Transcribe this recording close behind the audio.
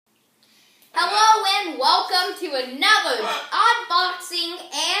welcome to another unboxing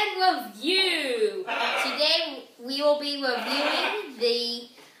and review. Today we will be reviewing the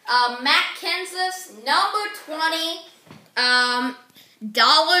Kenseth's number 20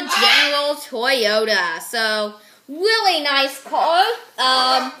 Dollar General Toyota. So, really nice car.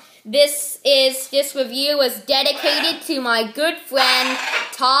 This review is dedicated to my good friend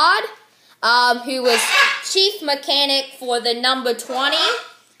Todd, who was chief mechanic for the number 20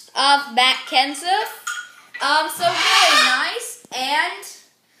 of Kenseth. So really nice, and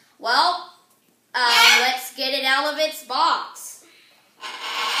well, let's get it out of its box.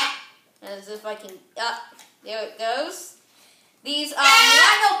 As if I can, there it goes. These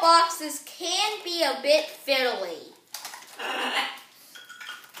vinyl boxes can be a bit fiddly.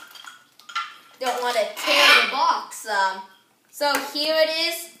 Don't want to tear the box. So here it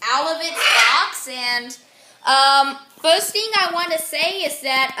is out of its box, and first thing I want to say is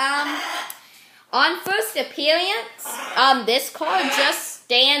that on first appearance, this car just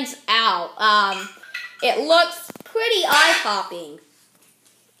stands out. It looks pretty eye-popping.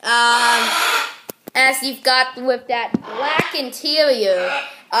 As you've got with that black interior,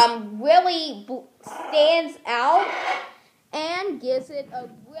 really stands out and gives it a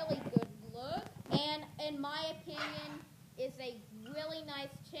really good look, and in my opinion is a really nice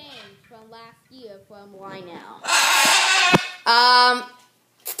change from last year from Lionel.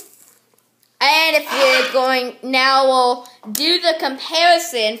 And if we're going now, we'll do the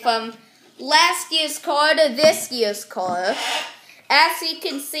comparison from last year's car to this year's car. As you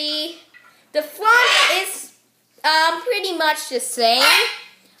can see, the front is pretty much the same.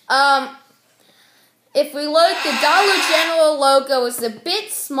 If we look, the Dollar General logo is a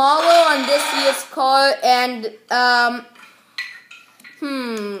bit smaller on this year's car, and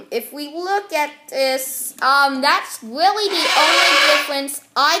if we look at this, that's really the only difference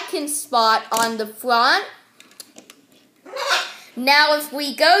I can spot on the front. Now, if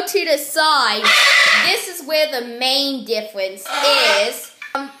we go to the side, this is where the main difference is.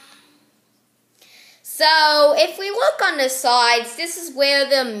 So, if we look on the sides, this is where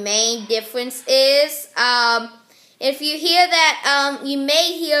the main difference is. If you hear that, you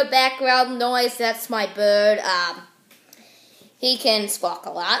may hear background noise. That's my bird. He can squawk a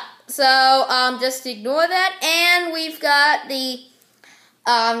lot. So, just ignore that. And we've got the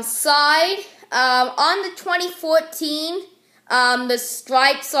side. On the 2014, the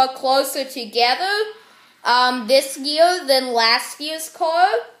stripes are closer together this year than last year's car,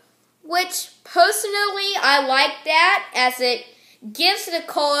 which personally I like that, as it gives the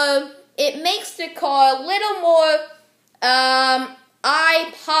car, it makes the car a little more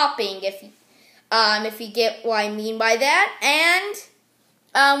eye-popping, if you get what I mean by that.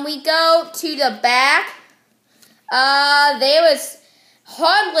 And we go to the back. There is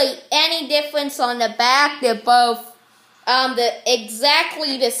hardly any difference on the back. They're both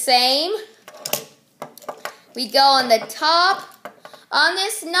exactly the same. We go on the top. On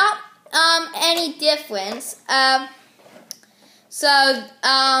this, not any difference. So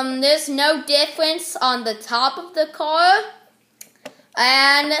there's no difference on the top of the car.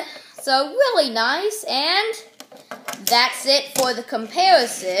 And so really nice, and that's it for the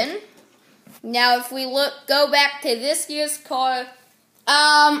comparison. Now if we go back to this year's car,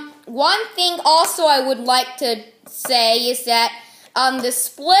 one thing also I would like to say is that the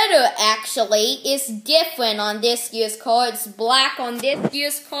splitter actually is different on this year's car. It's black on this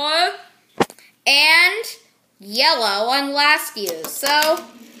year's car and yellow on last year's. So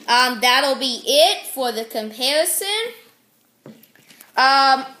that'll be it for the comparison.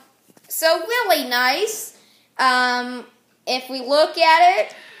 So really nice. If we look at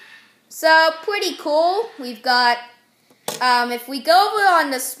it, so pretty cool. We've got, if we go over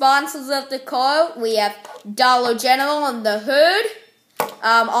on the sponsors of the car, we have Dollar General on the hood.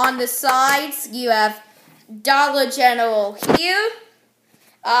 On the sides, you have Dollar General here.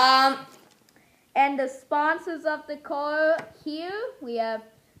 And the sponsors of the car here, we have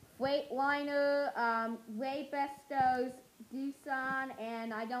Freightliner, Ray Besto's, Doosan,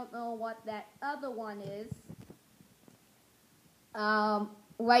 and I don't know what that other one is.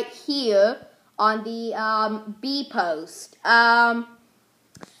 Right here on the B post.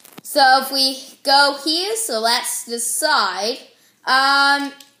 So if we go here, so that's the side.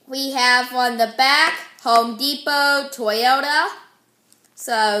 We have on the back, Home Depot, Toyota.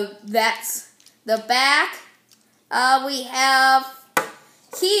 So that's the back. We have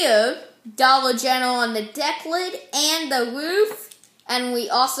here, Dollar General on the deck lid and the roof. And we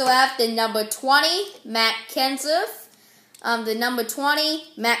also have the number 20, Kenseth. The number 20,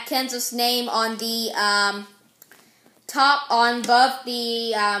 Kenseth's name on the top, on above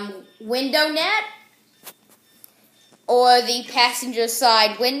the window net. or the passenger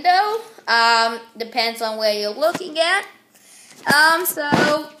side window. Depends on where you're looking at.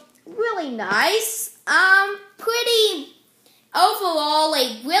 So really nice. Pretty overall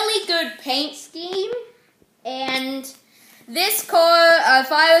a really good paint scheme. And this car,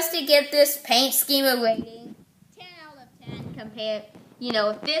 if I was to give this paint scheme a rating, 10 out of 10 compared,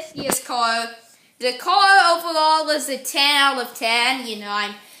 with this year's car. The car overall is a 10 out of 10.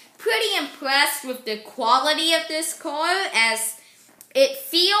 I'm pretty impressed with the quality of this car, as it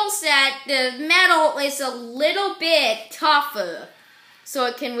feels that the metal is a little bit tougher, so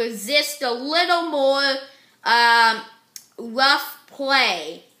it can resist a little more rough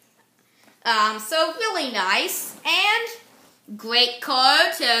play. So really nice, and great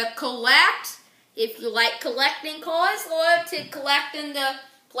car to collect if you like collecting cars, or to collect and to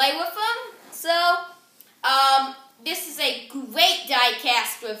play with them. So, this is a great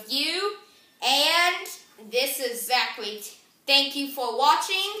diecast review, and this is Zachary. Thank you for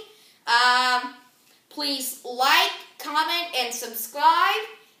watching. Please like, comment, and subscribe.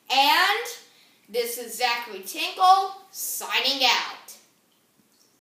 And this is Zachary Tinkle signing out.